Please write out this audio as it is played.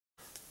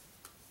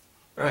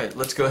Alright,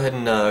 let's go ahead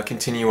and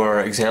continue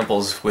our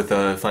examples with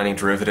finding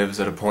derivatives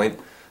at a point.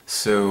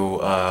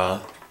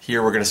 So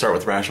here we're going to start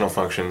with rational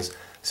functions.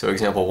 So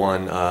example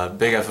 1,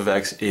 big f of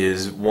x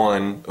is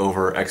 1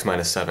 over x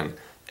minus 7,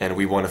 and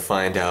we want to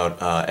find out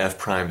f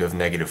primed of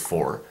negative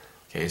 4.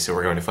 Okay, so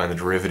we're going to find the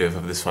derivative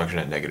of this function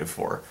at negative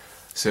 4.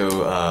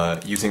 So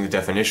using the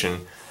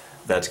definition,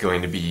 that's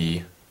going to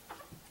be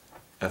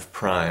f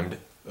primed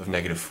of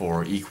negative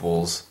 4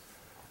 equals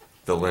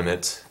the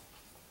limit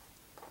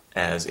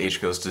as h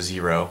goes to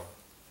 0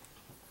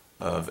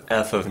 of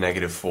f of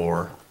negative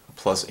 4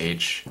 plus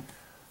h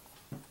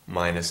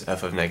minus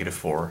f of negative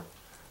 4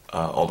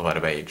 all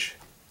divided by h.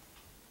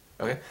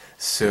 Okay,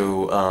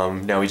 so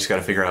now we just got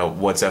to figure out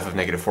what's f of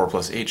negative 4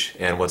 plus h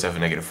and what's f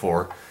of negative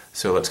 4.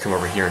 So let's come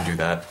over here and do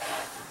that.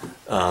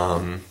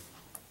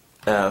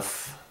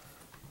 F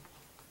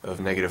of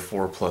negative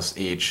 4 plus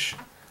h.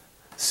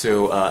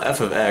 So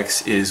f of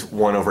x is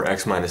 1 over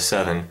x minus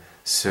 7.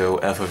 So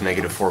f of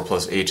negative 4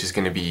 plus h is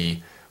going to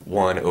be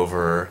 1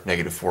 over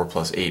negative 4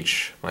 plus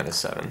h minus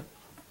 7.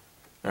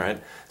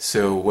 Alright,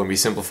 so when we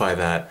simplify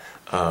that,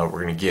 we're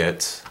going to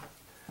get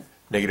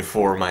negative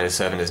 4 minus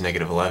 7 is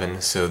negative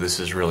 11, so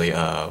this is really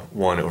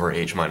 1 over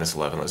h minus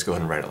 11. Let's go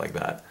ahead and write it like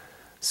that.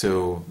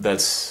 So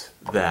that's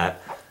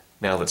that.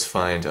 Now let's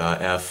find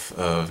f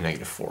of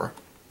negative 4.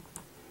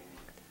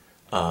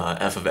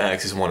 F of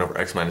x is 1 over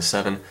x minus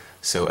 7,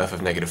 so f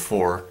of negative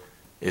 4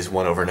 is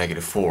 1 over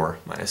negative 4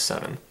 minus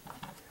 7.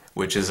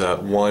 Which is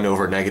 1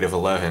 over negative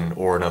 11,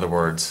 or in other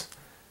words,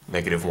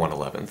 negative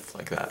 1/11th,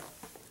 like that.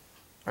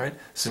 Alright,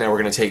 so now we're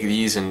going to take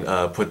these and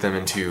put them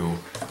into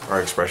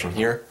our expression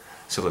here.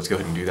 So let's go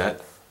ahead and do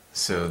that.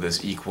 So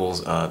this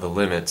equals the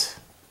limit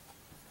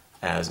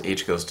as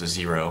h goes to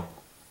 0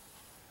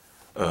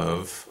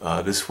 of,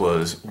 this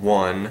was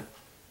 1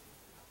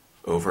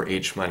 over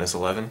h minus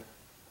 11,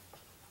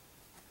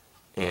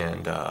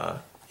 and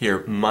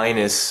here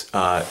minus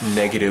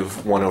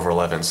negative 1 over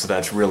 11, so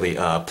that's really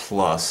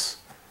plus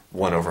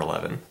 1 over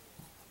 11.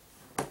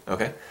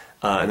 Okay?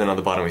 And then on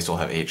the bottom we still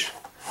have h.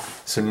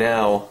 So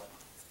now,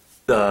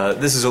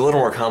 this is a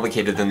little more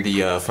complicated than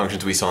the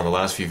functions we saw in the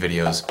last few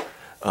videos,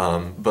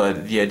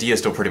 but the idea is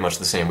still pretty much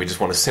the same. We just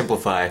want to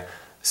simplify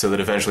so that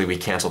eventually we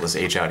cancel this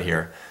h out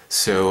here.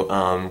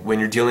 So when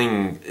you're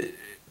dealing,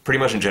 pretty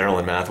much in general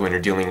in math, when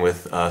you're dealing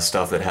with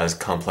stuff that has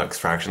complex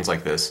fractions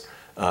like this,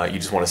 you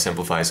just want to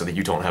simplify so that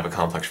you don't have a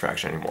complex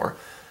fraction anymore.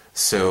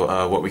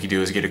 So what we could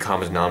do is get a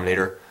common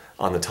denominator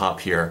on the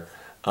top here.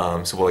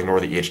 So we'll ignore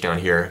the h down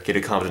here, get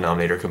a common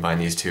denominator, combine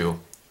these two,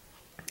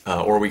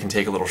 or we can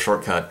take a little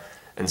shortcut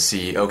and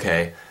see,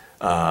 okay,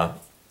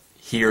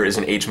 here is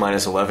an h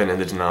minus 11 in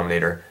the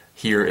denominator,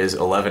 here is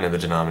 11 in the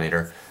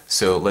denominator,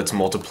 so let's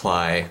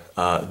multiply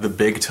the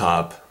big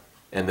top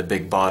and the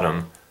big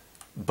bottom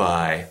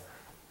by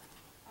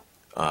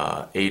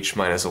h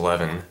minus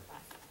 11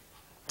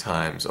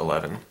 times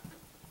 11.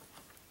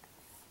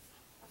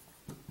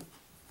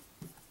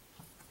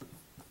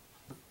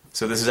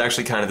 So this is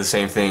actually kind of the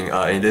same thing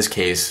in this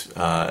case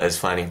as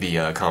finding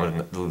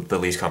the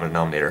least common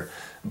denominator.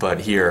 But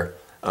here,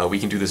 we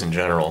can do this in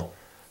general.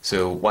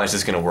 So why is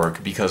this going to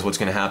work? Because what's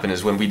going to happen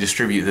is when we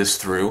distribute this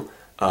through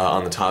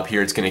on the top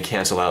here, it's going to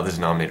cancel out the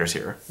denominators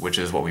here, which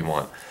is what we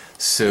want.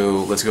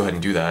 So let's go ahead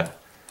and do that.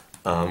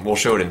 We'll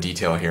show it in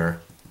detail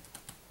here.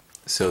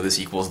 So this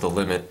equals the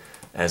limit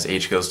as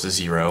h goes to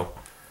 0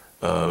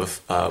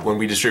 of, when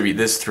we distribute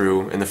this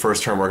through, in the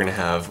first term we're going to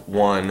have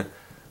 1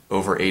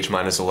 over h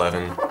minus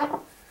 11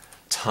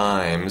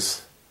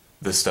 times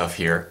this stuff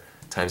here,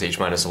 times h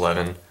minus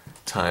 11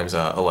 times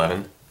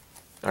 11.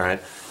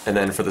 Alright, and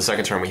then for the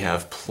second term we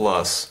have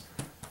plus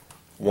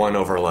 1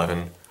 over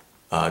 11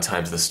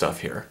 times this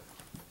stuff here.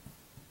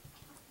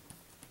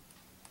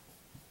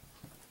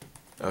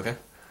 Okay?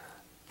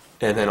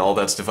 And then all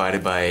that's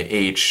divided by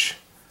h,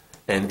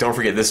 and don't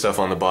forget this stuff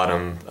on the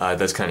bottom,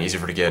 that's kind of easy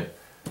to forget,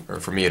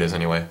 or for me it is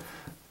anyway.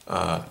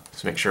 So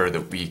make sure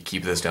that we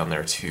keep this down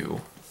there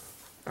too.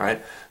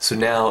 Alright, so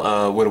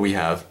now what do we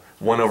have?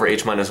 1 over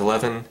h minus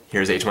 11,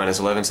 here's h minus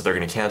 11, so they're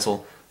going to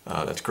cancel.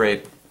 That's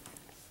great.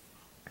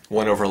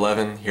 1 over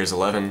 11, here's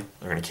 11,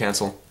 they're going to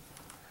cancel.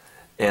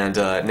 And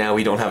now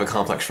we don't have a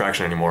complex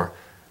fraction anymore,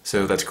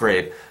 so that's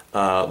great.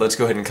 Let's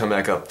go ahead and come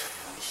back up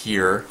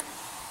here,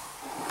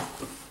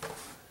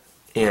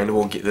 and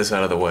we'll get this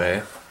out of the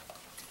way.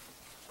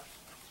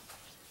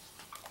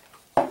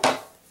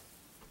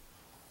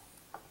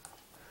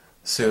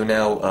 So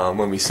now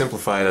when we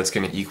simplify, that's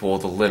going to equal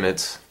the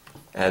limit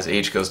as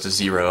h goes to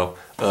 0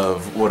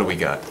 of, what do we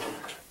got?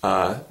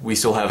 We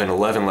still have an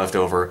 11 left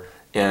over,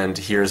 and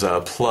here's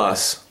a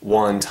plus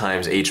 1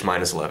 times h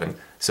minus 11.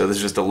 So this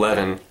is just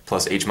 11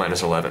 plus h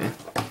minus 11.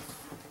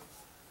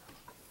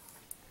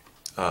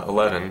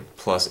 11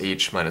 plus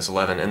h minus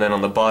 11, and then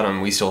on the bottom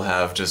we still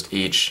have just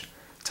h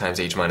times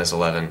h minus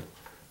 11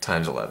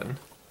 times 11.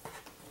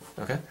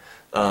 Okay?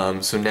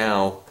 So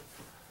now,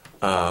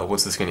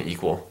 what's this going to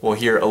equal? Well,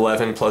 here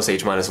 11 plus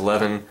h minus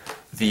 11,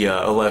 the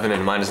 11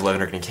 and minus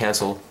 11 are going to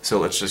cancel, so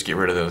let's just get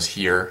rid of those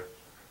here,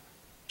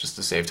 just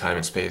to save time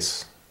and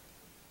space.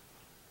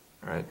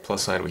 All right,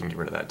 plus sign, we can get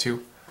rid of that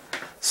too.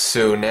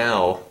 So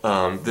now,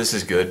 this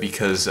is good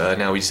because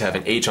now we just have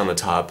an h on the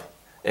top,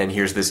 and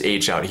here's this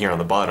h out here on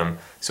the bottom,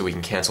 so we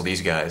can cancel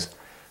these guys.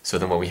 So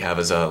then what we have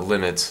is a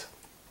limit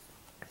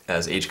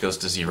as h goes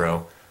to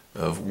 0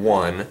 of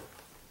 1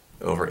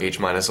 over h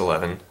minus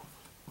 11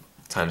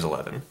 times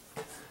 11.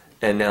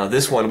 And now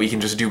this one we can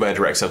just do by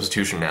direct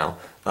substitution now.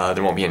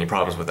 There won't be any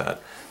problems with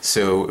that.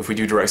 So if we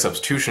do direct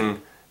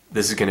substitution,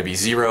 this is going to be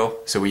 0,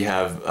 so we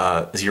have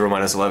 0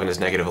 minus 11 is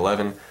negative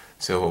 11,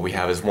 so what we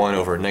have is 1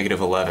 over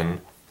negative 11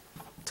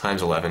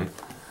 times 11,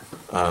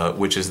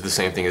 which is the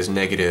same thing as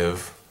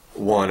negative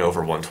 1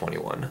 over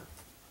 121.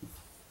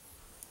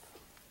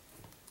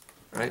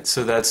 Alright,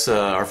 so that's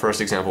our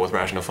first example with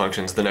rational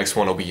functions. The next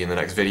one will be in the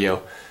next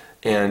video.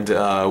 And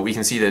we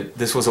can see that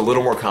this was a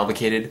little more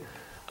complicated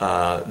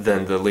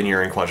than the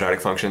linear and quadratic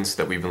functions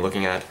that we've been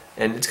looking at.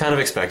 And it's kind of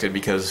expected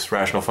because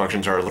rational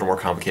functions are a little more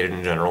complicated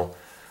in general.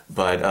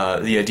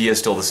 But the idea is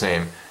still the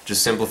same.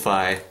 Just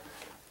simplify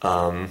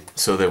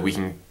so that we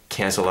can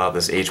cancel out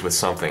this h with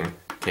something.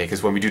 Okay,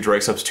 because when we do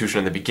direct substitution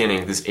in the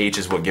beginning, this h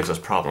is what gives us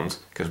problems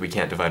because we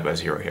can't divide by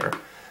 0 here.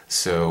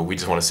 So we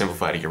just want to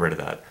simplify to get rid of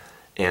that.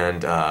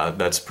 And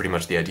that's pretty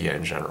much the idea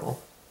in general.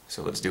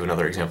 So let's do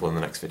another example in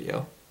the next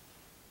video.